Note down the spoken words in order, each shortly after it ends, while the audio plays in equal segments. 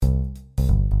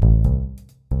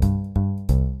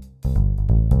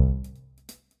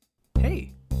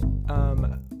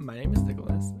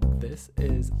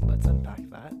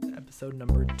episode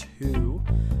number 2,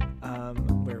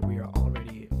 where we are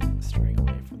already straying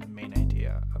away from the main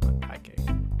idea of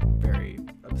unpacking very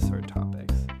absurd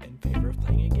topics in favor of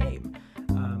playing a game.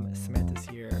 Samantha's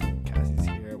here, Cassie's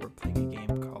here. We're playing a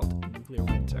game called Nuclear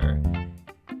Winter.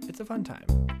 It's a fun time.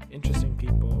 Interesting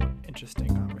people, interesting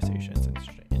conversations,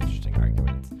 interesting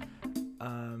arguments.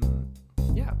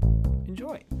 Yeah,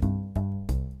 enjoy.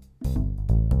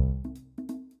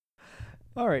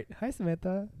 All right. Hi,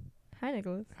 Samantha. Hi,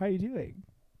 Nicholas. How are you doing?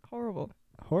 Horrible.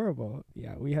 Horrible.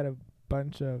 Yeah, we had a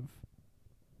bunch of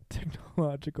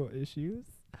technological issues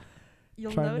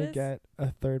You'll trying notice. to get a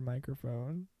third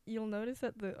microphone. You'll notice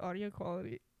that the audio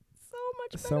quality so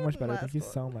much better. So much than better. Thank you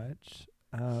last so one.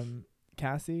 much.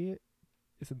 Cassie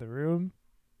is in the room.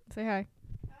 Say hi.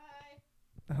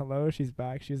 Hello, she's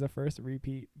back. She's the first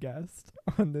repeat guest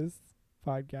on this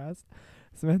podcast.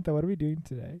 Samantha, what are we doing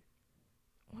today?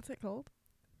 What's it called?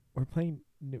 We're playing.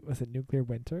 Was it Nuclear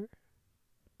Winter?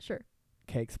 Sure.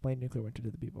 Okay, explain Nuclear Winter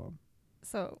to the people.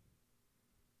 So,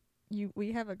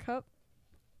 we have a cup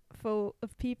full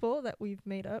of people that we've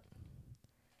made up.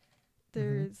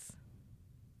 There's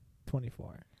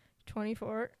 24.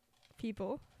 24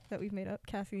 people that we've made up,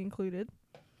 Cassie included,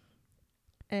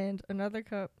 and another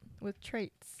cup with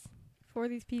traits for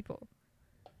these people.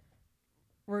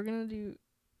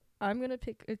 I'm gonna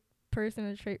pick a person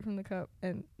and a trait from the cup,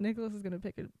 and Nicholas is gonna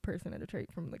pick a person and a trait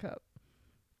from the cup,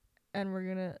 and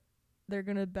they're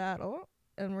gonna battle,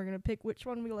 and we're gonna pick which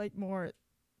one we like more,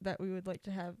 that we would like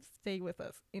to have stay with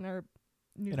us in our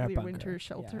nuclear bunker. winter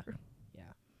shelter.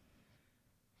 Yeah.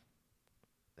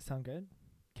 Sound good?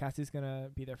 Cassie's gonna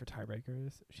be there for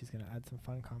tiebreakers. She's gonna add some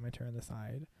fun commentary on the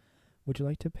side. Would you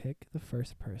like to pick the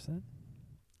first person?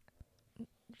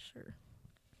 Sure.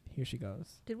 Here she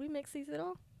goes. Did we mix these at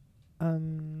all?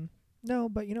 No,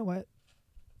 but you know what?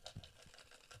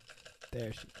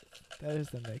 There she is. There's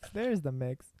the mix. There's the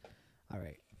mix. All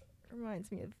right.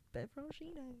 Reminds me of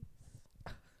Bevrosinos.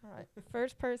 All right.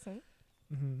 First person,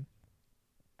 Mm-hmm.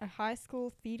 a high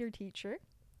school theater teacher.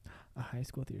 A high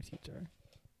school theater teacher.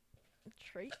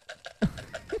 Trait.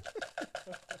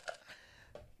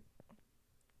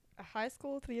 A high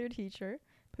school theater teacher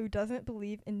who doesn't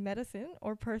believe in medicine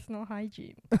or personal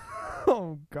hygiene.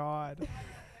 Oh, God.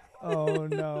 Oh,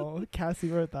 no.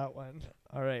 Cassie wrote that one.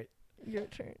 All right. Your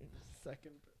turn.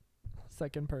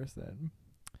 Second person.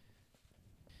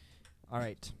 All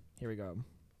right. Here we go.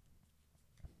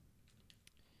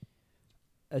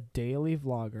 A daily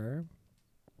vlogger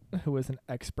who is an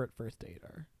expert first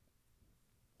dater.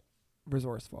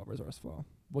 Resourceful.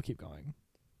 We'll keep going.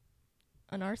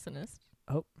 An arsonist.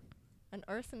 Oh. An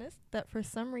arsonist that for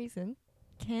some reason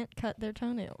can't cut their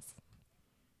toenails.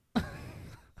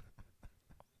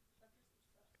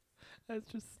 That's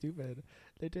just stupid.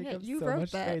 They take Yeah, up you so wrote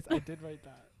much that. space. I did write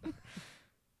that.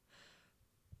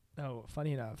 Oh,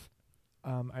 funny enough.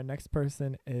 Our next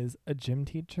person is a gym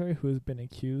teacher who has been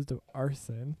accused of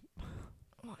arson,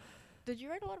 Did you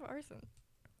write a lot of arson?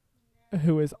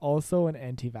 who is also an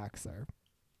anti-vaxxer.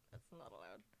 That's not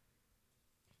allowed.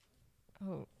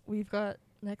 Oh,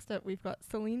 next up we've got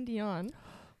Celine Dion,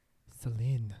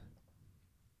 Celine.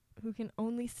 who can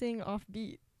only sing off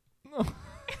beat.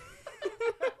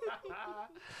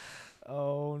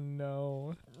 Oh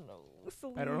no. No,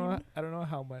 Celine. I don't know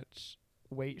how much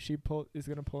weight she is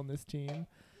gonna pull in this team,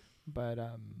 but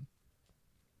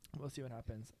we'll see what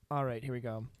happens. All right, here we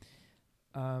go.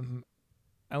 Ellen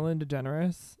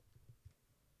DeGeneres,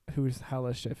 who's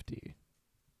hella shifty.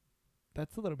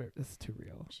 This is too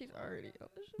real. She's already A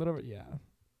little bit, yeah.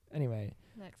 Anyway,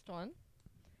 Next one.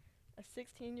 A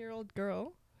 16-year-old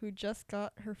girl who just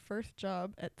got her first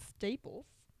job at Staples,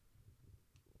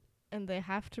 and they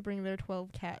have to bring their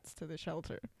 12 cats to the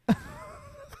shelter.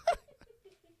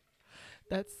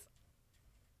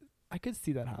 I could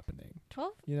see that happening.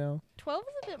 12? You know, 12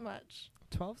 is a bit much.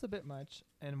 12's a bit much.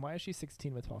 And why is she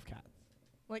 16 with 12 cats?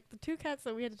 Like, the 2 cats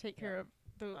that we had to take care of,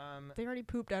 they already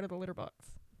pooped out of the litter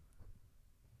box.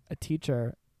 A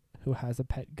teacher who has a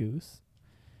pet goose.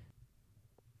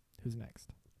 Who's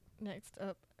next? Next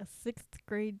up, a 6th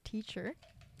grade teacher.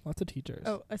 Lots of teachers.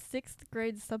 Oh, a 6th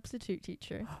grade substitute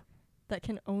teacher that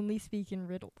can only speak in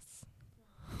riddles.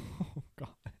 Oh, God.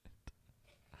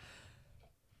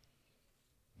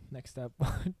 Next up,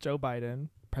 Joe Biden,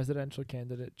 presidential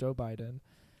candidate Joe Biden,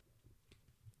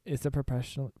 is a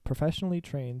professionally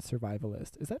trained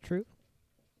survivalist. Is that true?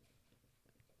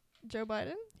 Joe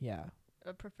Biden? Yeah.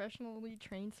 A professionally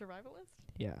trained survivalist?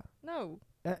 Yeah. No.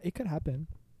 It could happen.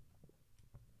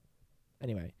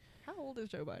 Anyway. How old is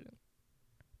Joe Biden?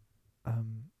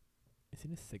 Is he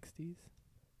in his 60s?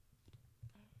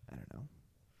 I don't know.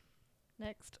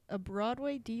 Next, a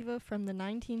Broadway diva from the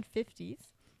 1950s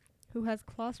who has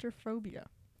claustrophobia.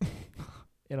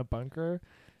 In a bunker,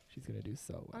 she's gonna do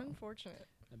so well. Unfortunate.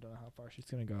 I don't know how far she's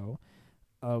gonna go.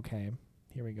 Okay,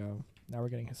 here we go. Now we're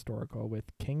getting historical with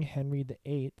King Henry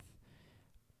VIII.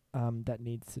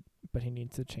 But he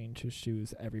needs to change his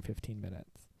shoes every 15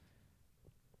 minutes.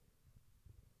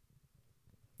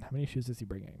 How many shoes is he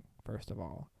bringing? First of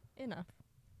all, Enough.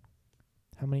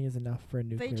 how many is enough for a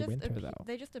nuclear They just winter though?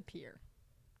 they just appear.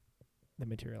 They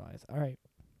materialize. All right,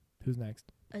 who's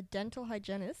next? A dental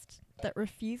hygienist that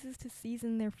refuses to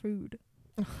season their food.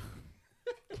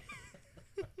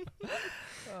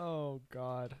 Oh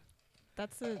God.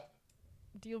 That's a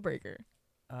deal breaker.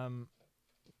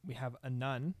 We have a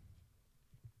nun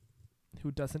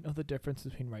who doesn't know the difference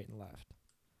between right and left.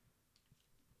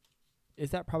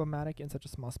 Is that problematic in such a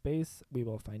small space? We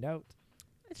will find out.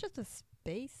 It's just a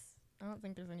space. I don't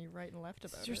think there's any right and left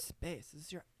This about is your it. space. This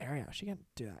is your area. She can't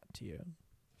do that to you.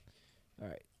 All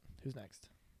right. Who's next?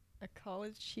 A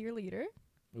college cheerleader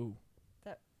Ooh.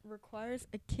 that requires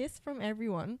a kiss from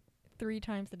everyone 3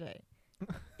 times a day.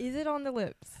 Is it on the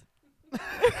lips?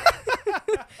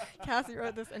 Cassie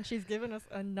wrote this and she's given us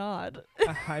a nod.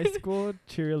 A high school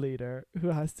cheerleader who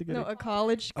has to get No, a a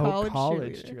college college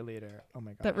cheerleader cheerleader. Oh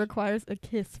my gosh. that requires a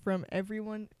kiss from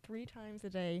everyone 3 times a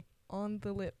day on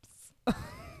the lips.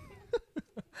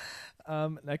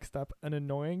 Next up, an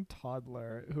annoying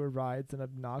toddler who rides an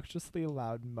obnoxiously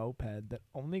loud moped that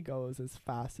only goes as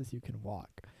fast as you can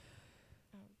walk.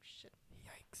 Oh shit.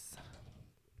 Yikes.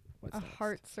 What's A next?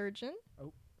 heart surgeon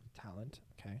Talent.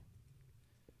 Okay.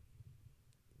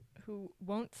 who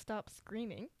won't stop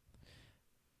screaming.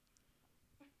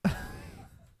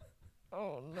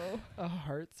 Oh no. A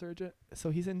heart surgeon. So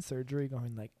he's in surgery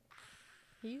going like,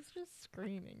 He's just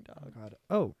screaming, oh dog. God.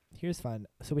 Oh, here's fun.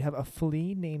 So we have a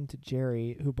flea named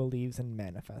Jerry who believes in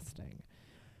manifesting.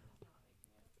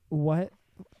 What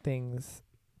things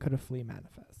could a flea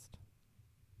manifest?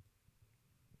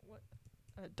 What?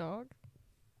 A dog?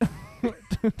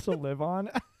 To live on?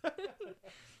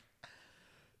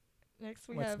 Next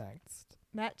we What's have next?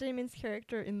 Matt Damon's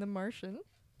character in The Martian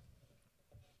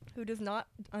who does not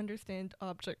understand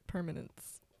object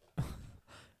permanence.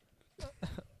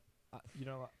 You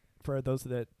know, for those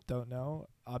that don't know,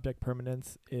 object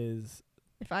permanence is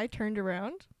If I turned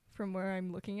around from where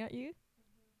I'm looking at you,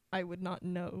 I would not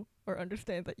know or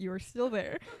understand that you are still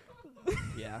there.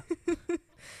 yeah.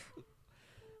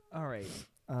 All right.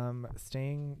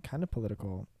 Staying kind of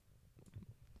political.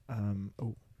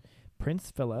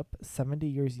 Prince Philip, 70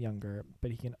 years younger,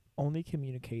 but he can only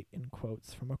communicate in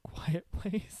quotes from A Quiet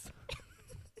Place.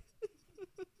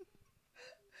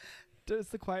 Does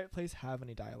The Quiet Place have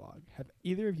any dialogue? Have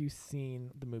either of you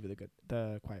seen the movie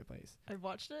The Quiet Place? I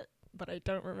watched it, but I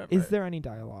don't remember. Is there any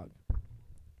dialogue?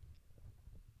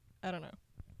 I don't know.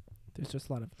 There's just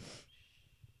a lot of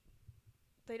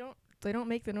They don't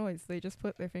make the noise. They just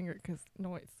put their finger 'cause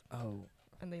noise. oh,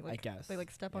 And they I like guess. they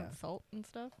like step yeah. on salt and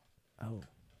stuff. Oh.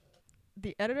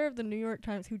 The editor of the New York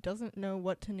Times who doesn't know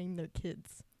what to name their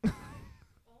kids.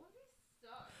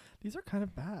 These are kind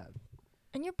of bad.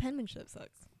 And your penmanship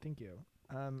sucks. Thank you.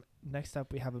 Next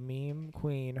up, we have a meme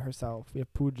queen herself. We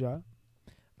have Pooja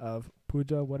of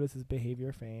Pooja, What Is His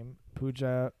Behavior fame.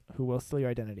 Pooja, Who Will Steal Your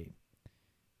Identity.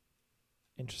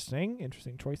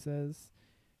 Interesting choices.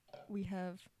 We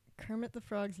have Kermit the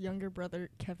Frog's younger brother,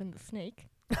 Kevin the Snake.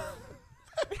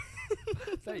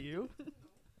 Is that you?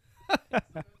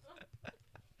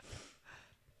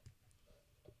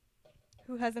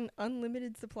 Who has an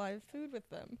unlimited supply of food with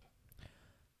them.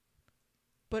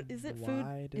 But is it food?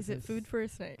 Why does Is it this- food for a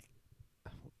snake?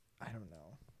 I don't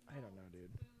know,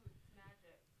 dude.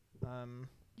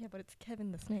 Yeah, but it's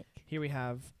Kevin the Snake. Here we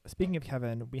have, speaking of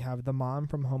Kevin, we have the mom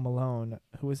from Home Alone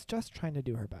who is just trying to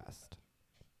do her best.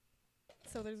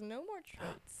 So there's no more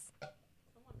traits.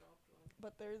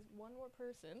 But there's one more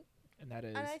person. And that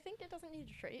is... And I think it doesn't need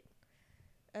a trait,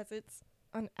 as it's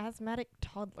an asthmatic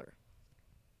toddler.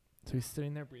 So he's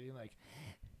sitting there breathing like...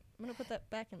 I'm going to put that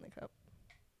back in the cup.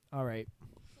 All right.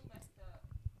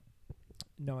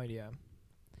 No idea.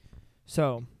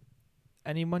 So,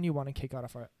 anyone you want to kick out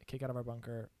of our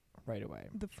bunker right away?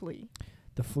 The flea.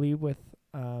 The flea with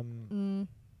who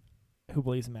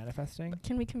believes in manifesting.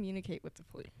 Can we communicate with the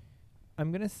flea?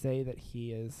 I'm gonna say that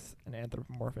he is an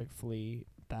anthropomorphic flea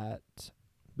that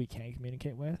we can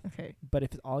communicate with. Okay. But if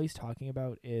all he's talking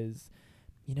about is,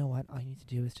 you know what, all you need to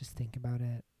do is just think about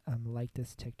it. Like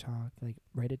this TikTok, like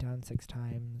write it down 6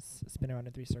 times, spin around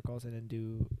in 3 circles, and then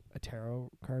do a tarot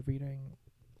card reading.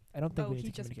 I don't think we need he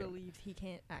to just communicate. believes he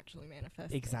can't actually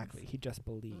manifest. Exactly. things. He just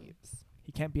believes.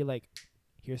 He can't be like,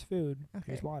 here's food,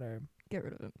 here's Okay. water. Get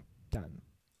rid of it. Done.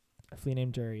 A flea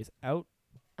named Jerry is out.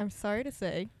 I'm sorry to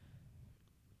say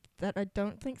that I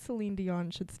don't think Celine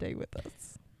Dion should stay with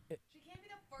us. She can't be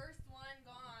the first one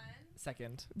gone.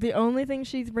 Second. The only thing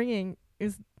she's bringing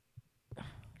is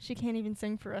she can't even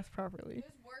sing for us properly.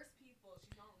 There's worse people.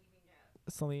 She's not leaving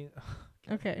yet. Celine.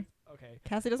 Okay. Okay.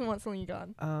 Cassie doesn't want Celine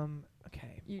gone.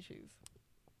 Okay. You choose.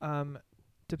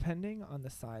 Depending on the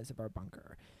size of our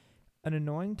bunker, an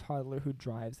annoying toddler who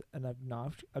drives an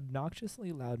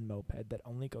obnoxiously loud moped that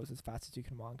only goes as fast as you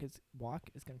can walk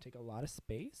is going to take a lot of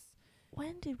space.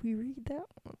 When did we read that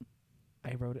one?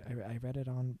 I wrote it. I read it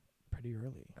on pretty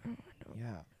early. Oh, I don't.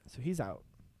 Yeah. So he's out.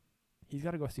 He's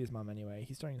got to go see his mom anyway.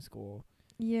 He's starting school.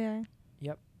 Yeah.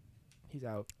 He's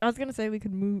out. I was gonna say we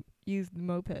could use the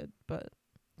moped, but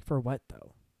For what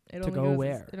though? it To only go goes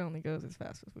where? it only goes as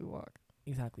fast as we walk.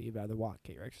 Exactly. You'd rather walk,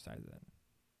 get your exercise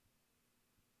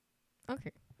in.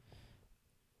 Okay.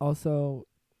 Also,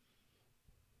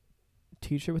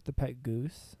 teacher with the pet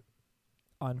goose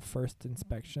on first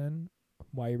inspection.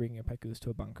 Why are you bringing a pet goose to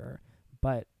a bunker?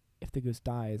 But if the goose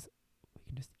dies, we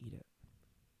can just eat it.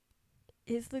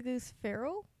 Is the goose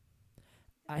feral?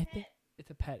 I think it's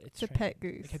a pet. It's a trained. pet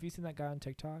goose. Like, have you seen that guy on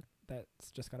TikTok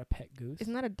that's just got a pet goose?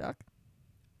 Isn't that a duck?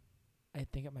 I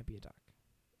think it might be a duck.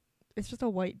 It's just a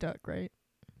white duck, right?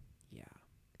 Yeah.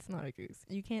 It's not a goose.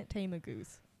 You can't tame a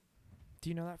goose. Do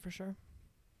you know that for sure?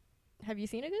 Have you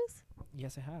seen a goose?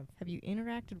 Yes, I have. Have you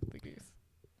interacted with a goose?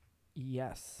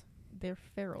 Yes. They're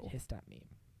feral. Hissed at me.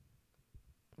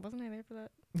 Wasn't I there for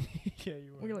that? Yeah,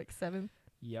 you We were like 7.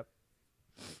 Yep.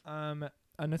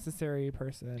 Unnecessary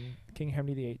person. King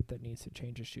Henry VIII that needs to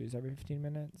change his shoes every 15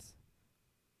 minutes.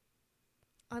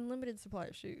 Unlimited supply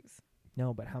of shoes.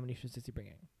 No, but how many shoes is he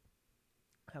bringing?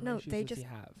 How No, many shoes they does he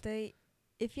just- have?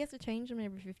 If he has to change them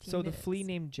every 15 So minutes. the flea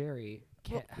named Jerry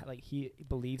can't he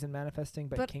believes in manifesting,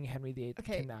 but King Henry VIII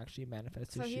okay, can actually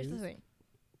manifest So his here's shoes. the thing.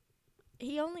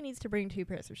 He only needs to bring 2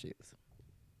 pairs of shoes.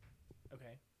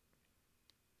 Okay.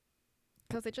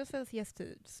 Because it just says he has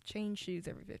to just change shoes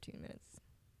every 15 minutes.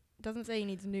 It doesn't say he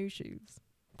needs new shoes.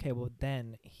 Okay, well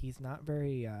then he's not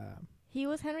very He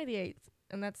was Henry VIII,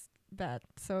 and that's bad.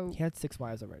 So he had 6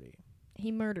 wives already.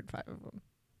 he murdered 5 of them.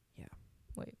 Yeah.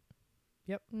 Wait.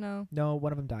 Yep. No. No,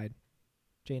 one of them died.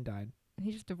 Jane died.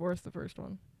 He just divorced the first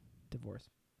one. Divorce.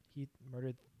 He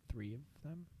murdered 3 of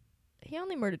them, He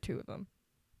only murdered 2 of them.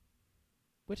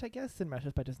 which I guess in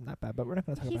retrospect isn't that bad, but we're not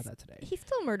going to talk about that today. He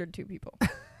still murdered 2 people.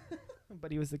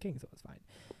 But he was the king, so it was fine.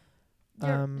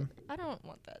 I don't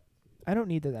want that. I don't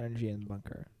need that energy in the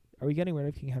bunker. Are we getting rid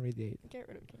of King Henry VIII? Get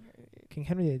rid of King Henry VIII. King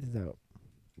Henry VIII is out.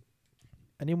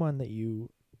 Anyone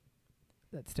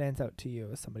that stands out to you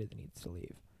as somebody that needs to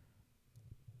leave?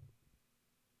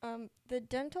 The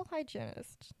dental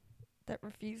hygienist that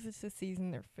refuses to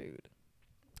season their food.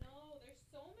 No, there's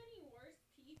so many worse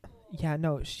people. Yeah,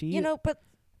 no, she. But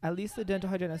at least the dental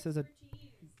hygienist is a.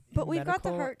 we've got the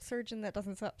medical- heart surgeon that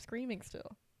doesn't stop screaming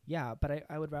still. Yeah, but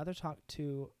I would rather talk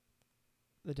to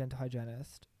the dental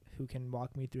hygienist who can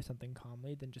walk me through something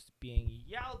calmly than just being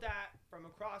yelled at from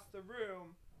across the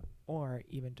room or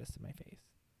even just in my face.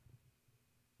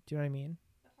 Do you know what I mean?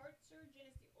 The heart surgeon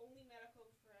is the only medical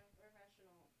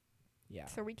professional. Yeah.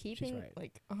 So we're keeping right.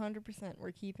 like 100%.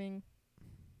 We're keeping.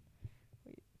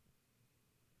 Wait.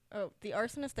 Oh, the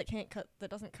arsonist that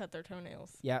doesn't cut their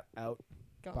toenails. Yep, out.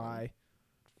 Gone Bye.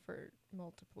 for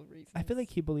multiple reasons. I feel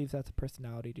like he believes that's a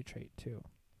personality trait too.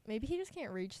 maybe he just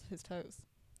can't reach his toes.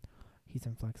 He's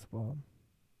inflexible.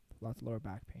 Lots of lower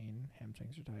back pain.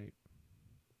 Hamstrings are tight.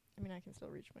 I mean, I can still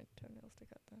reach my toenails to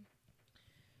cut them.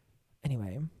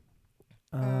 Anyway.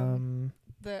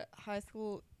 The high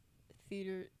school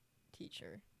theater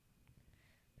teacher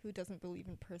who doesn't believe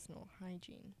in personal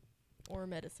hygiene or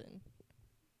medicine.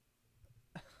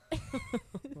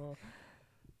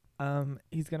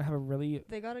 He's going to have a really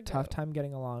They gotta tough go. time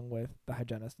getting along with the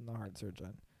hygienist and the heart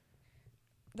surgeon.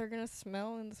 They're gonna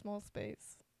smell in the small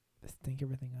space. Stink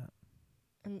everything up.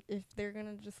 And if they're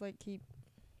gonna just like keep.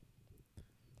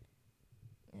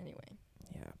 Anyway.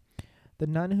 Yeah. The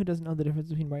nun who doesn't know the difference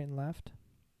between right and left.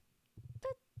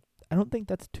 I don't think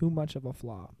that's too much of a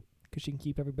flaw. Because she can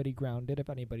keep everybody grounded. If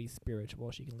anybody's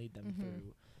spiritual, she can lead them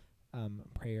through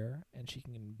prayer. And she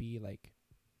can be like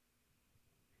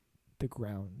the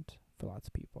ground for lots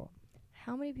of people.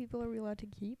 How many people are we allowed to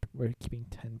keep? We're keeping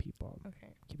 10 people.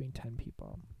 Okay. Keeping 10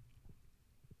 people.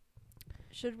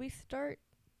 Should we start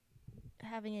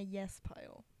having a yes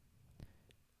pile?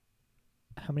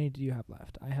 How many do you have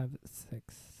left? I have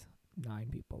 9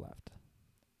 people left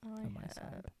I on my have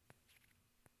side.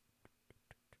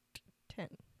 10.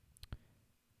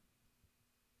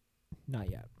 Not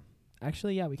yet.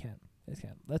 Actually, yeah, we can. Yes,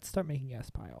 can. Let's start making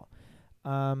yes pile.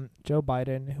 Joe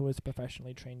Biden, who was a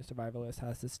professionally trained survivalist,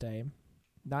 has to stay.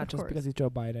 Not Of just because course. he's Joe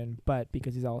Biden, but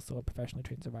because he's also a professionally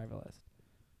trained survivalist.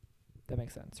 That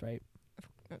makes sense, right?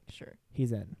 Sure.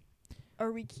 He's in.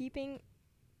 Are we keeping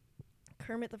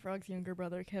Kermit the Frog's younger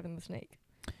brother, Kevin the Snake?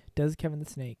 Does Kevin the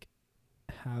Snake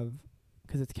have...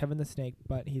 Because it's Kevin the Snake,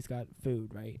 but he's got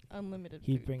food, right? Unlimited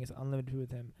He food. brings unlimited food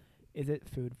with him. Is it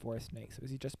food for a snake? So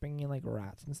is he just bringing in, like,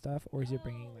 rats and stuff? Or is he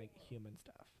bringing, like, human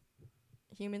stuff?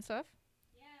 Human stuff?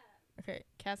 Yeah. Okay.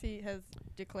 Cassie has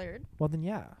declared Well, then,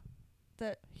 yeah.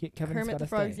 that Kevin's Kermit got the to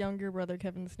Frog's stay. younger brother,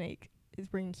 Kevin the Snake, is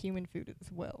bringing human food as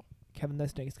well. Kevin the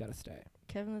Snake's got to stay.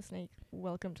 Kevin the Snake,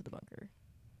 welcome to the bunker.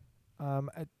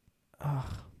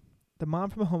 The mom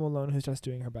from Home Alone who's just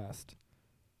doing her best.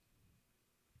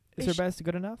 Is her Is best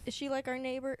good enough? Is she like our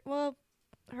neighbor? Well,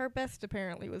 her best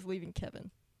apparently was leaving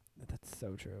Kevin. That's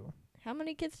so true. How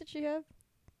many kids did she have?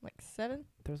 Like 7?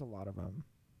 There's a lot of them.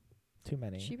 Too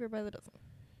many. Cheaper by the dozen.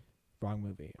 Wrong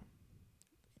movie.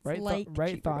 It's Right, like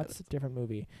right Cheaper by the thoughts. Dozen. Different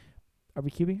movie. Are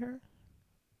we keeping her?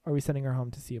 Or are we sending her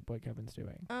home to see what Kevin's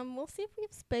doing? We'll see if we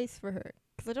have space for her,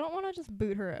 'cause I don't want to just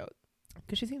boot her out.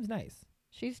 'Cause she seems nice.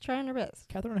 She's trying her best.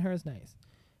 Catherine O'Hara's nice.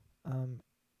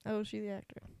 Oh, she's the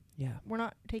actor. Yeah. We're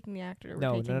not taking the actor. We're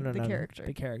No, taking no, the no. character.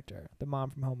 The character. The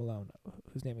mom from Home Alone,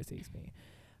 whose name escapes me.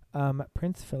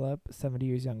 Prince Philip, 70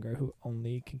 years younger, who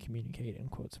only can communicate in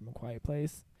quotes from A Quiet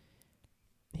Place.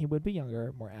 He would be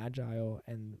younger, more agile,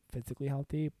 and physically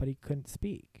healthy, but he couldn't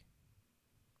speak.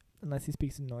 Unless he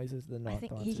speaks in noises that I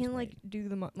think he can like do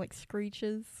the like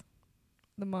screeches,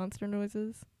 the monster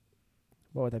noises.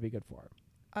 What would that be good for?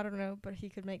 I don't know, but he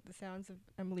could make the sounds of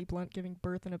Emily Blunt giving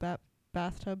birth in a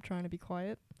bathtub trying to be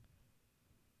quiet.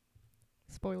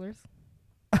 Spoilers.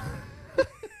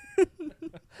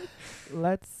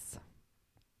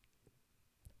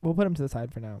 We'll put him to the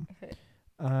side for now. Okay.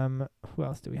 Who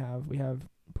else do we have? We have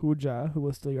Pooja, who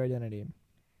will steal your identity.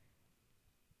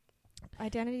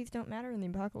 Identities don't matter in the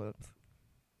apocalypse.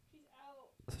 She's out.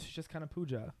 So she's just kind of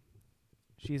Pooja.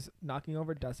 She's knocking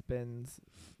over dustbins,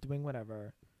 doing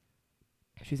whatever.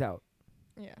 She's out.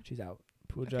 Yeah. She's out.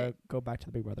 Pooja, Okay. go back to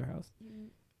the Big Brother house.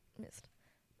 You missed.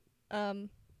 I'm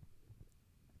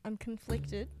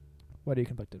conflicted. What are you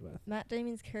conflicted with? Matt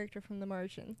Damon's character from The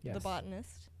Martian, the Yes.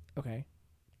 botanist, Okay.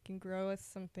 can grow us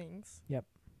some things. Yep.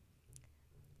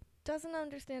 Doesn't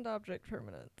understand object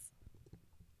permanence.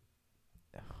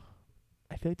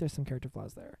 I feel like there's some character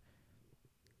flaws there.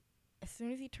 As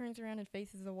soon as he turns around and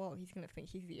faces a wall, he's going to think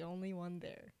he's the only one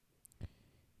there.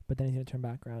 But then he's going to turn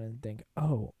back around and think,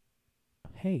 oh,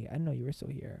 hey, I didn't know you were still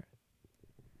here.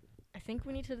 I think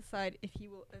we need to decide if he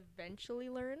will eventually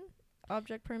learn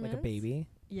object permanence. Like a baby.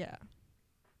 Yeah.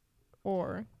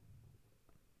 Or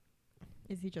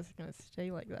is he just going to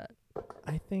stay like that?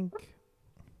 I think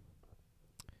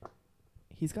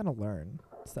he's going to learn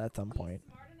at some point.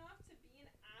 He's smart enough to be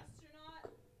an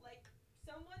astronaut. Like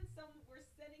we're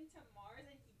sending to Mars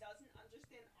and he doesn't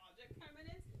understand object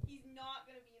permanence. He's not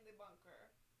gonna be in the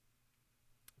bunker.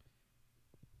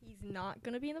 He's not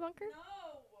going to be in the bunker?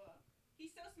 No.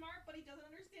 He's so smart, but he doesn't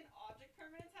understand object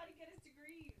permanence. How to get his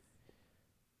degrees?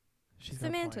 She's got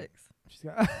a point. Semantics. She's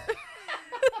got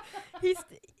He's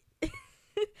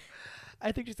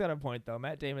I think she's got a point though.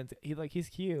 Matt Damon's he's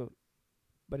cute,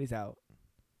 but he's out.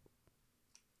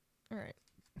 all right.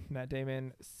 Matt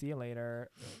Damon, see you later.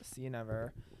 See you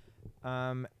never.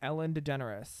 Ellen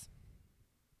DeGeneres,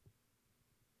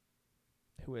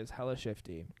 who is hella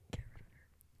shifty.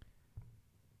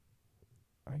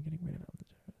 Are you getting rid of Ellen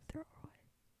DeGeneres? They're all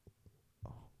right.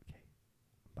 Oh, okay.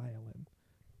 Bye, Ellen.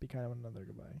 Be kind of another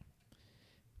goodbye.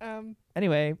 Um.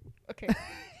 Anyway, Okay.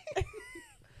 the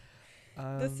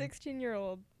The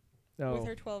 16-year-old with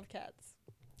her 12 cats.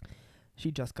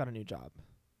 she just got a new job.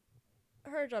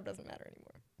 Her job doesn't matter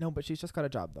anymore. No, but she's just got a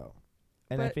job though,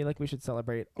 and I But feel like we should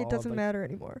celebrate. It doesn't matter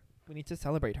anymore. We need to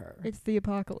celebrate her. It's the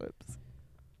apocalypse.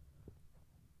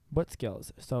 What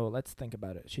skills? So let's think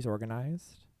about it. She's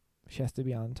organized. She has to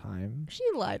be on time. She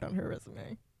lied on her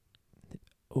resume.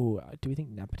 Oh, do we think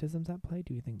nepotism's at play?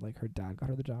 Do you think like her dad got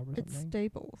her the job or It's something?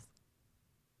 Staples.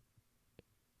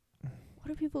 What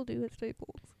do people do at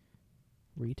Staples?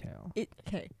 Retail.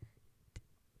 Okay.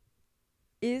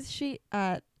 Is she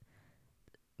at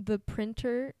the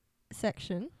printer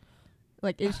section?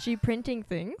 Like, is she printing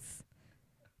things?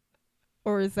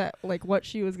 Or is that, like, what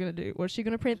she was going to do? Was she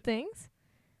going to print things?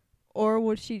 Or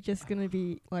was she just going to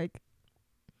be, like,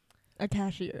 a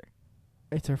cashier?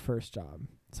 It's her first job.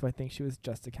 So I think she was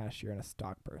just a cashier and a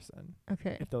stock person.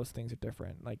 Okay. If those things are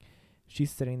different. Like,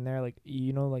 she's sitting there, like,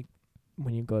 you know, like,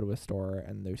 when you go to a store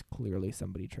and there's clearly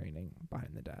somebody training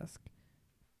behind the desk.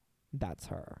 That's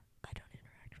her. I don't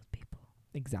interact with people.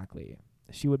 Exactly.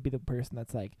 she would be the person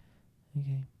that's like,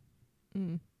 okay,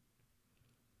 Mm.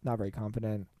 not very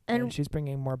confident, and, And she's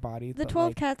bringing more bodies. the but 12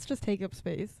 like, cats just take up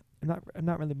space. I'm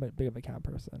not really big of a cat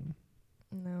person,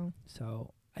 No.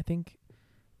 so I think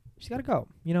she's got to go.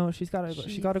 You know, she's got to go. She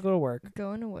She's got to go to work.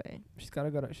 Going away. She's got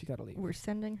to go to. She got to leave. We're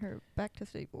sending her back to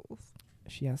Staples.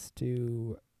 She has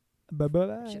to.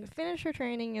 Bye-bye. She'll finish her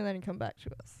training and then come back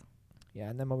to us. Yeah,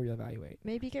 and then we'll reevaluate.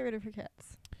 Maybe get rid of her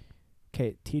cats.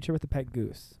 Okay, teacher with the pet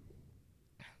goose.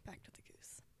 Back to the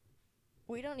goose.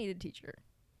 We don't need a teacher.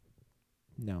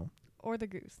 No, Or the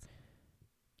goose.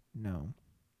 no,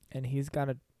 and he's got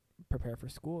to prepare for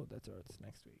school. That's it's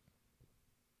next week.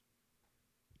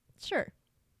 Sure.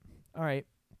 All right,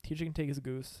 teacher can take his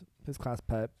goose, his class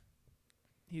pet.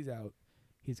 He's out.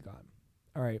 He's gone.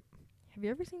 All right, Have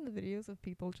you ever seen the videos of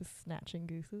people just snatching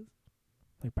gooses?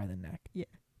 like by the neck. Yeah.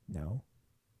 No.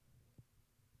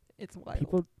 It's wild.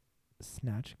 People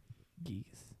snatch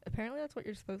geese. Apparently that's what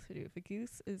you're supposed to do. If a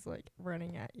goose is like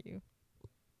running at you,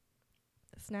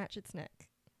 snatch its neck.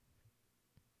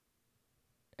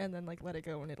 And then like let it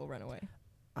go and it'll run away.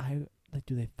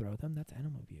 Do they throw them? That's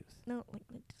animal abuse. No,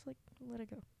 just let it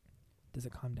go. Does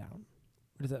it calm down?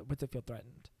 Or does it feel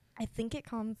threatened? I think it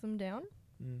calms them down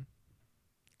Mm.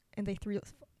 and they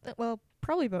well,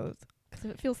 probably both. 'Cause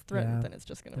if it feels threatened, Yeah, then it's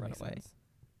just going to That run makes away. sense.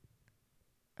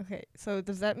 Okay, so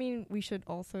does that mean we should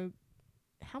also...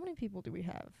 How many people do we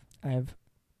have?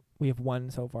 We have one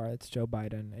so far. It's Joe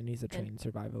Biden, and he's a And- trained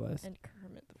survivalist. And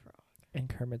Kermit the Frog. And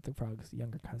Kermit the Frog's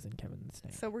younger cousin, Kevin the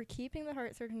Snake. So we're keeping the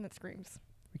heart surgeon that screams.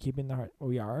 We're keeping the heart.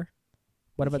 We are.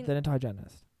 What We about the dental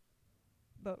hygienist?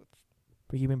 Both.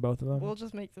 We're keeping both of them. We'll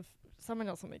just make someone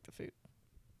else will make the food.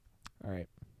 All right.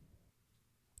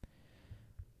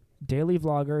 Daily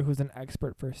vlogger who's an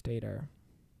expert first aider.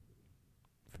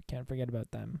 Can't forget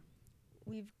about them.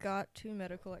 We've got 2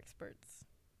 medical experts.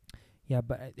 Yeah,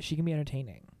 but she can be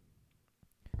entertaining.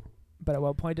 But at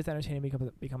what point does entertaining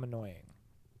become annoying?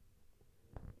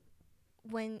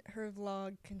 When her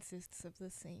vlog consists of the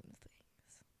same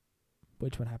things.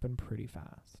 Which would happen pretty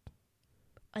fast.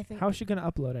 I think How's she gonna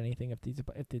upload anything if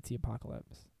it's the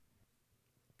apocalypse?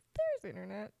 there's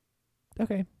internet.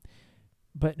 Okay,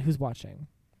 but who's watching?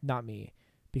 Not me,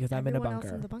 because I'm in a Everyone else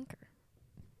bunker. in the bunker.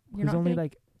 Who's not only gonna-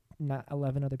 like not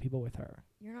 11 other people with her.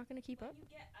 You're not going to keep When up? you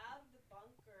get out of the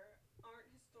bunker, aren't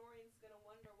historians gonna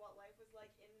wonder what life was like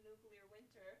in nuclear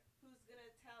winter? Who's gonna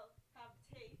have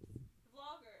tapes? The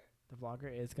vlogger. The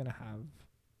vlogger is gonna have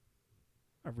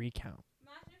a recount.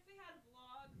 Imagine if we had a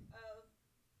vlog of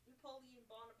Napoleon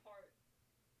Bonaparte.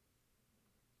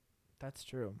 That's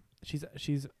true. She's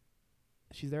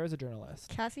there as a journalist.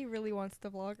 Cassie really wants the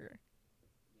vlogger.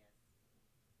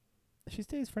 Yes. She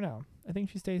stays for now. I think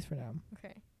she stays for now.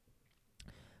 Okay.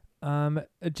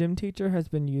 A gym teacher who has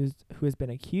been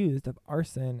accused of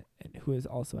arson and who is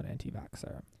also an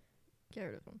anti-vaxxer. Get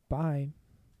rid of him. Bye.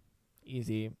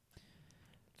 Easy.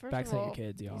 First Vaccinate of all, your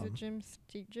kids, y'all. he's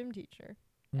a gym teacher.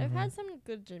 I've Mhm. had some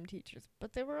good gym teachers,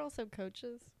 but they were also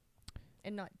coaches.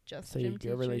 And not just So gym your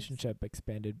teachers. relationship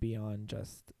expanded beyond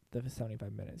just the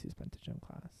 75 minutes you spent at gym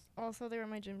class. Also, they were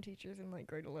my gym teachers in like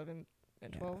grade 11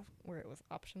 and Yeah. 12, where it was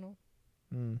optional.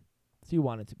 Mm. So you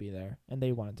wanted to be there, and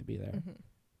they wanted to be there. Mm-hmm.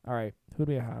 All right, who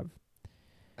do we have?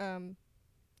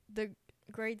 The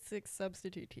grade 6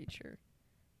 substitute teacher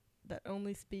that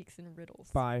only speaks in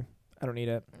riddles. Bye. I don't need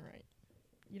it. All right.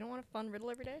 You don't want a fun riddle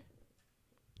every day?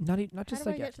 Not How just do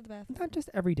I like get to the bathroom not just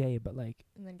every day, but like,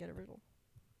 and then get a riddle?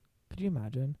 could you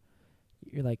imagine?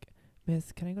 You're like,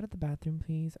 Miss, can I go to the bathroom,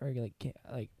 please? Or you're like,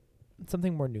 like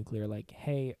something more nuclear, like,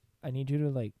 hey, I need you to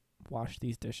like wash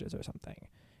these dishes or something,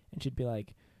 and she'd be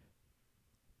like,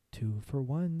 2 for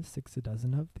 1, 6 a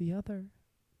dozen of the other.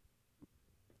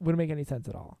 Wouldn't make any sense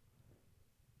at all.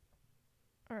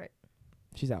 All right.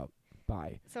 She's out.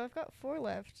 Bye. So I've got 4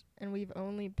 left, and we've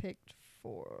only picked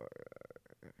 4.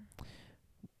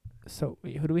 So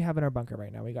who do we have in our bunker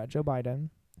right now? We got Joe Biden,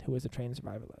 who is a trained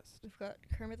survivalist. We've got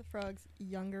Kermit the Frog's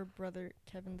younger brother,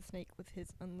 Kevin the Snake, with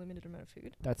his unlimited amount of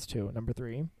food. That's 2. Number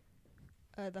 3.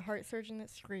 The heart surgeon that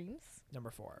screams,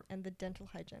 Number 4. and the dental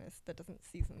hygienist that doesn't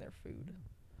season their food.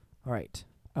 All right.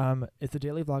 Is the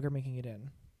daily vlogger making it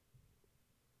in?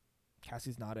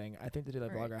 Cassie's nodding. I think the daily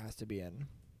All right. vlogger has to be in.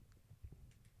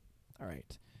 All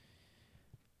right.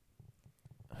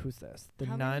 Who's this? The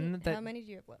How nun many, that How many do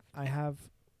you have left? I have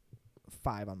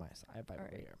 5 on my side. I have 5 All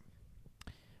over right.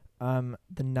 here.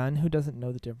 The nun who doesn't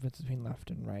know the difference between left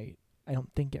and right. I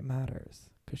don't think it matters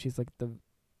because she's like the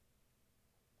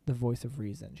voice of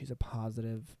reason. She's a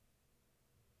positive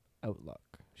outlook.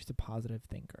 She's a positive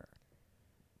thinker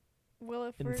Well,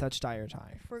 if in we're such dire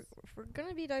times. if we're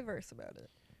gonna be diverse about it,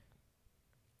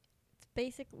 it's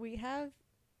we have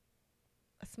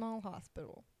a small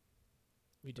hospital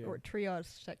We do. or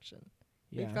triage section.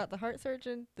 Yeah. We've got the heart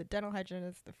surgeon, the dental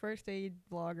hygienist, the first aid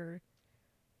vlogger.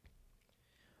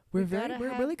 we're we gotta we're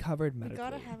have- really covered We medically.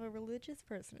 gotta have a religious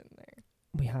person in there.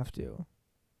 We have to.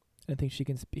 I think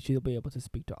she'll be able to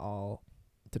speak to all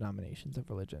denominations of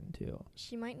religion too.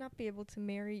 She might not be able to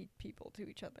marry people to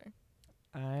each other,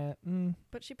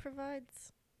 but she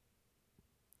provides.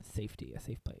 Safety, a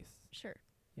safe place. Sure.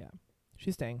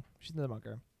 She's staying. She's in the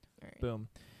bunker. All right. Boom.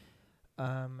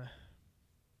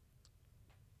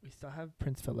 We still have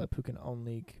Prince Philip, who can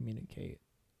only communicate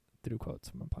through quotes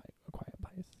from a quiet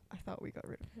place. I thought we got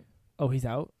rid of him. Oh, he's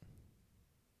out.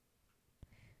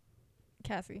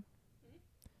 Cassie.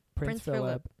 Prince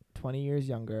Philip, 20 years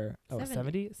younger. Oh, 70.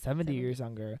 70 70. years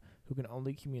younger, who can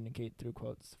only communicate through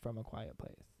quotes from a quiet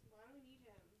place. Why do we need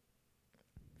him?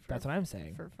 That's what I'm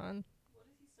saying. For fun. What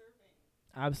is he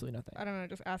serving? Absolutely nothing. I don't know.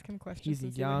 Just ask him questions He's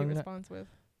and see what young. he responds with.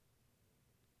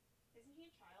 Isn't he a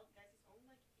child? Guys, he's only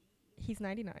like 80. He's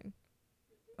 99.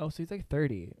 Oh, so he's like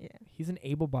 30. Yeah. He's an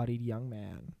able-bodied young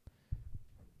man.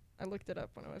 I looked it up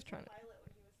when I was trying to. Pilot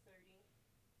when he was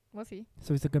 30. Was he?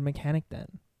 So he's a good mechanic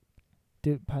then.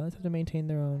 Do pilots have to maintain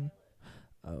their own?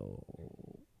 Oh,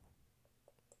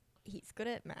 He's good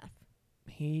at math.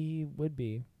 he would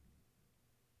be.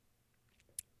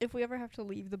 If we ever have to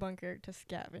leave the bunker to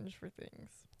scavenge for things,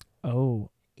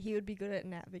 Oh, he would be good at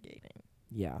navigating.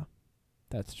 yeah,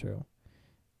 that's true.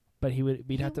 But he would.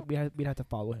 We'd He have to. We'd have to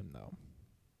follow him though.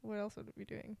 What else would we be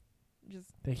doing?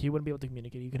 Just Like he wouldn't be able to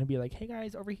communicate. You're gonna be like, "Hey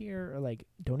guys, over here," or like,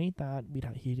 "Don't eat that."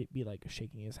 He'd be like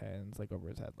shaking his hands like over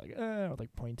his head, like or like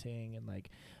pointing and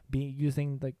like be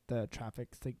using like the traffic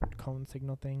cone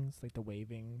signal things, like the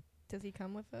waving. does he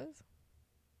come with those?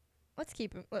 Let's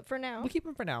keep him for now. We'll keep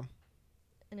him for now.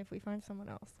 And if we find someone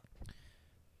else,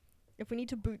 if we need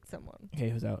to boot someone, Okay,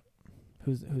 who's out?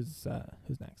 Who's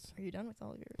next? are you done with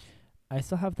all of yours? I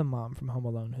still have the mom from Home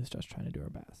Alone who's just trying to do her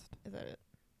best. Is that it?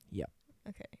 Yep.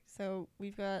 Okay, so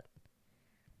we've got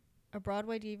a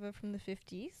Broadway diva from the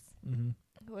 50s Mm-hmm.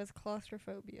 who has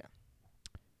claustrophobia.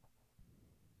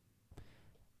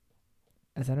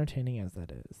 As entertaining as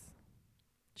that is,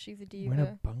 She's a we're in a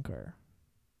diva. bunker.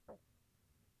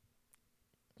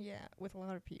 Yeah, with a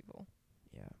lot of people.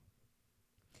 Yeah.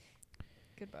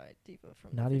 Goodbye, diva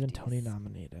from Not the even 50s. Tony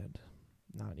nominated.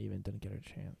 Not even didn't get a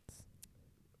chance.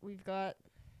 We've got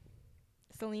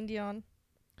Celine Dion,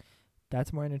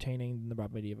 That's more entertaining than the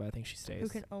Broadway diva. I think she stays. who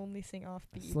can only sing off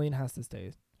beat. Celine has to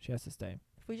stay. She has to stay.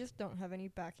 If we just don't have any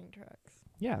backing tracks.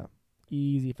 Yeah.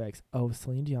 Easy fix. Oh,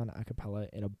 Celine Dion a cappella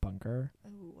in a bunker. Oh,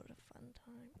 what a fun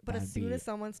time. But as That'd soon be- as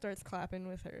someone starts clapping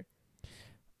with her,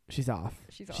 She's off.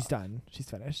 she's She's off. done. She's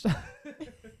finished. All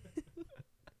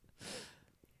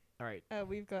right.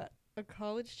 We've got a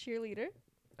college cheerleader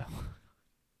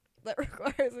that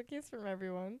requires a kiss from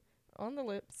everyone on the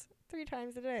lips 3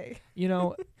 times a day. You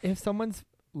know, if someone's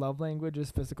love language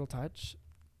is physical touch,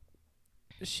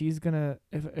 she's gonna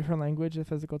if her language is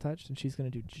physical touch, then she's gonna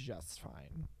do just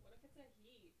fine. What if it's a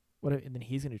he? What if, and then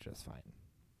he's gonna do just fine.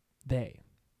 They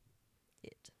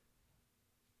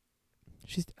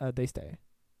stay.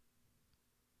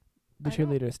 The I don't-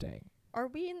 cheerleader is staying. Are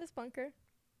we in this bunker?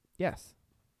 Yes.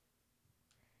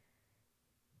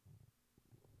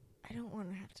 I don't want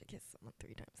to have to kiss someone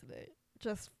 3 times a day.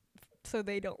 Just so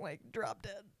they don't, drop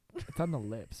dead. It's on the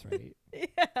lips, right?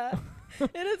 Yeah.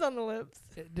 It is on the lips.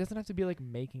 It doesn't have to be like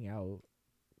making out.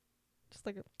 Just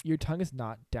like a... Your tongue is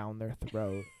not down their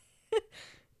throat.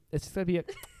 It's just gonna be a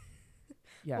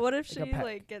yeah. what if like a she,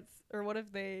 peck. gets... Or what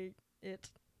if it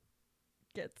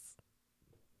gets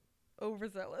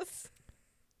overzealous?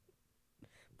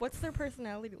 What's their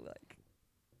personality like?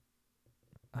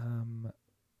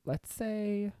 Let's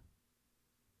say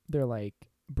they're like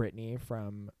Brittany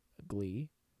from Glee,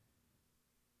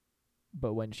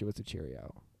 but when she was a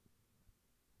Cheerio.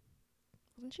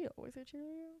 Wasn't she always a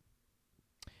Cheerio?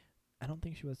 I don't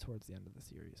think she was towards the end of the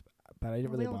series, but I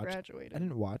didn't Well, really they all watch. graduated. I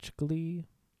didn't watch Glee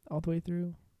all the way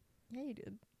through. Yeah, you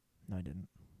did. No, I didn't.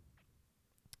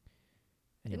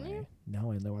 Didn't Anyway, you?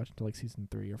 no, I only watched until like season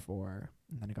 3 or 4,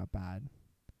 and then it got bad.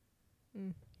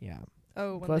 Mm. Yeah,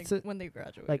 Oh, Let's when they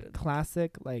graduated. like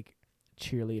classic like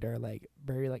cheerleader, like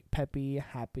very like peppy,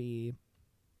 happy.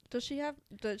 Does she have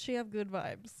good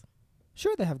vibes?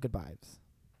 Sure, they have good vibes.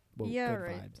 Yeah, good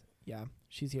right. vibes. Yeah,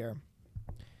 she's here.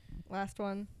 Last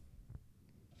one.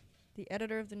 The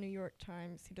editor of the New York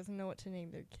Times. He doesn't know what to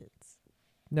name their kids.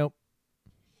 Nope,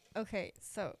 Okay,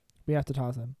 so we have to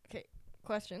toss him.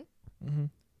 question: Mm-hmm.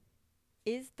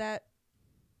 is that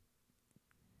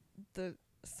the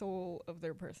soul of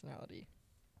their personality?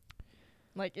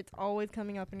 Like, it's always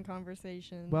coming up in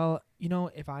conversation. Well, you know,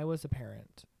 if I was a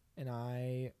parent and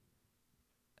I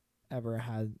ever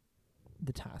had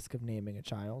the task of naming a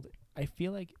child, I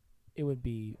feel like it would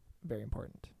be very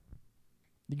important.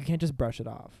 You can't just brush it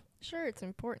off. Sure, it's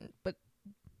important, but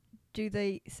do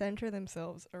they center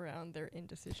themselves around their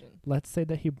indecision? Let's say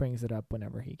that he brings it up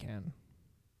whenever he can.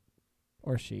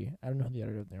 Or she. I don't know who the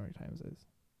editor of the New York Times is.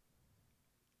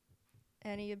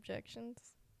 Any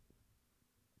objections?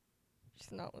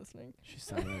 She's not listening. She's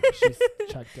silent. She's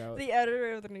checked out. The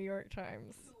editor of the New York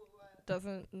Times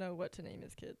doesn't know what to name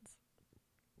his kids.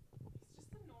 It's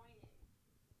just annoying.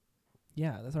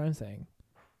 Yeah, that's what I'm saying.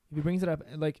 If he brings it up,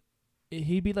 like,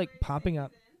 he'd be like Wait, popping he's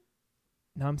up.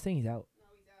 in? No, I'm saying he's out. No,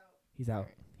 he's out. He's out.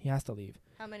 Alright. He has to leave.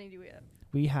 How many do we have?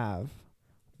 We have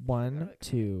 1, Got it.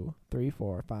 2, 3,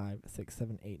 4, 5, 6,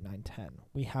 7, 8, 9, 10.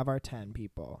 We have our 10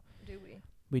 people. Do we?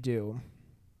 We do.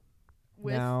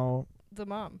 With Now, the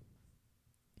mom.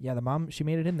 yeah, the mom, she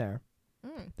made it in there.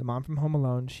 Mm. The mom from Home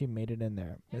Alone, she made it in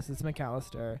there. Mrs.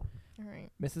 McAllister, All right.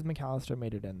 Mrs. McAllister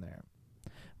made it in there.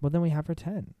 Well, then we have our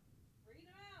 10. Read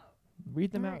him out.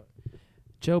 Read them Alright. out.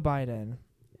 Joe Biden,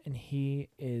 and he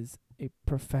is a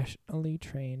professionally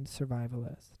trained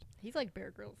survivalist, He's like Bear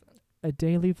Grylls then. a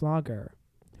daily vlogger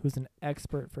who's an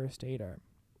expert first aider,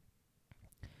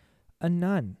 a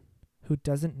nun who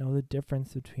doesn't know the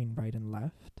difference between right and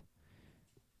left,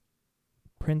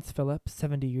 Prince Philip,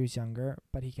 70 years younger,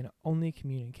 but he can only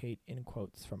communicate in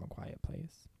quotes from a quiet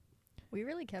place. We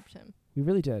really kept him. We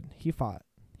really did. He fought.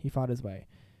 He fought his way.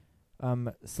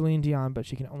 Celine Dion, but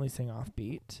she can only sing off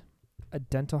beat. A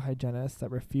dental hygienist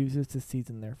that refuses to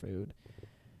season their food.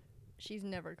 She's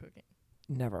never cooking.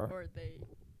 Never. Or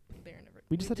they're never.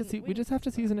 We just have to see. We just have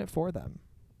to season it for them.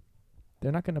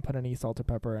 They're not going to put any salt or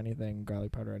pepper or anything,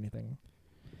 garlic powder or anything.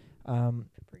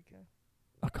 Paprika.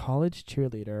 A college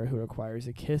cheerleader who requires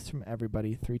a kiss from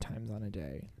everybody 3 times on a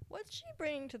day. What's she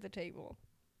bringing to the table?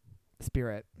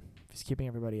 Spirit. She's keeping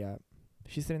everybody up.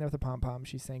 She's sitting there with a pom-pom.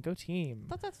 She's saying, go team.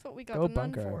 I thought that's what we got Go the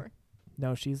nun bunker. for.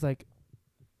 No, she's like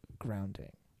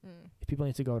grounding. Mm. If people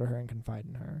need to go to her and confide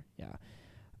in her. Yeah.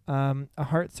 A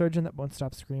heart surgeon that won't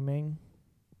stop screaming.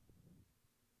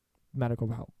 Medical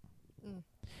help. Mm.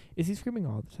 Is he screaming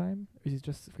all the time? Or is he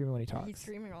just screaming when he talks? He's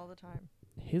screaming all the time.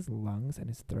 His lungs and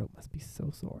his throat must be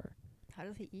so sore. How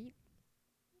does he eat?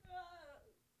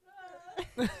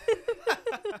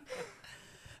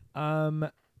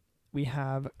 We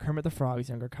have Kermit the Frog's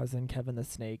younger cousin, Kevin the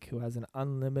Snake, who has an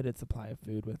unlimited supply of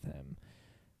food with him.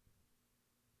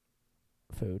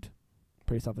 Food.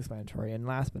 Pretty self-explanatory. And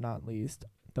last but not least,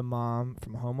 the mom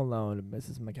from Home Alone,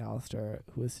 Mrs. McAllister,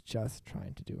 who is just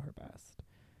trying to do her best.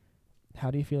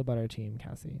 How do you feel about our team,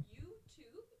 Cassie?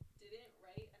 YouTube didn't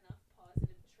write enough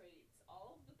positive traits.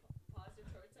 All of the positive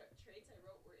traits I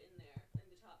wrote were in there in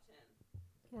the top 10.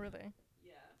 Were they?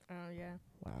 Yeah. Oh, yeah.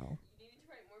 Wow. You needed to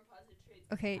write more positive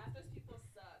traits. Okay. Half those people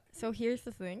suck. So here's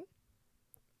the thing.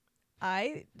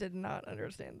 I did not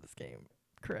understand this game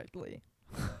correctly.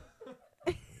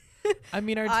 I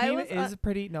mean, our I team was, is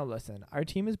pretty... No, listen. Our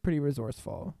team is pretty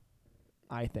resourceful,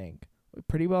 I think. We're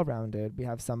pretty well-rounded. We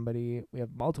have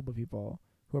multiple people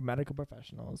who are medical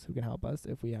professionals who can help us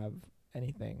if we have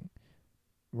anything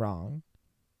wrong.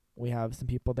 We have some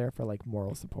people there for, like,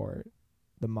 moral support.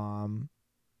 The mom,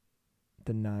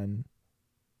 the nun,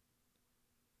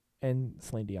 and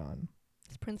Celine Dion.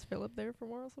 Is Prince Philip there for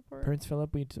moral support? Prince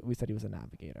Philip, we said he was a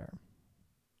navigator.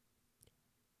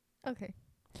 Okay.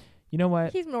 You know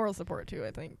what? He's moral support too,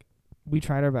 I think. We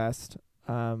tried our best.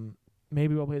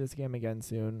 Maybe we'll play this game again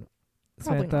soon.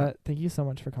 Probably Samantha, not. thank you so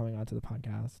much for coming on to the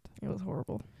podcast. It was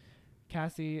horrible.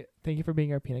 Cassie, thank you for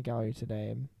being our peanut gallery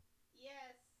today. Yes.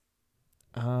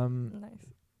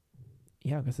 Nice.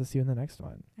 Yeah, I guess I'll see you in the next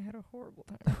one. I had a horrible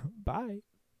time. Bye.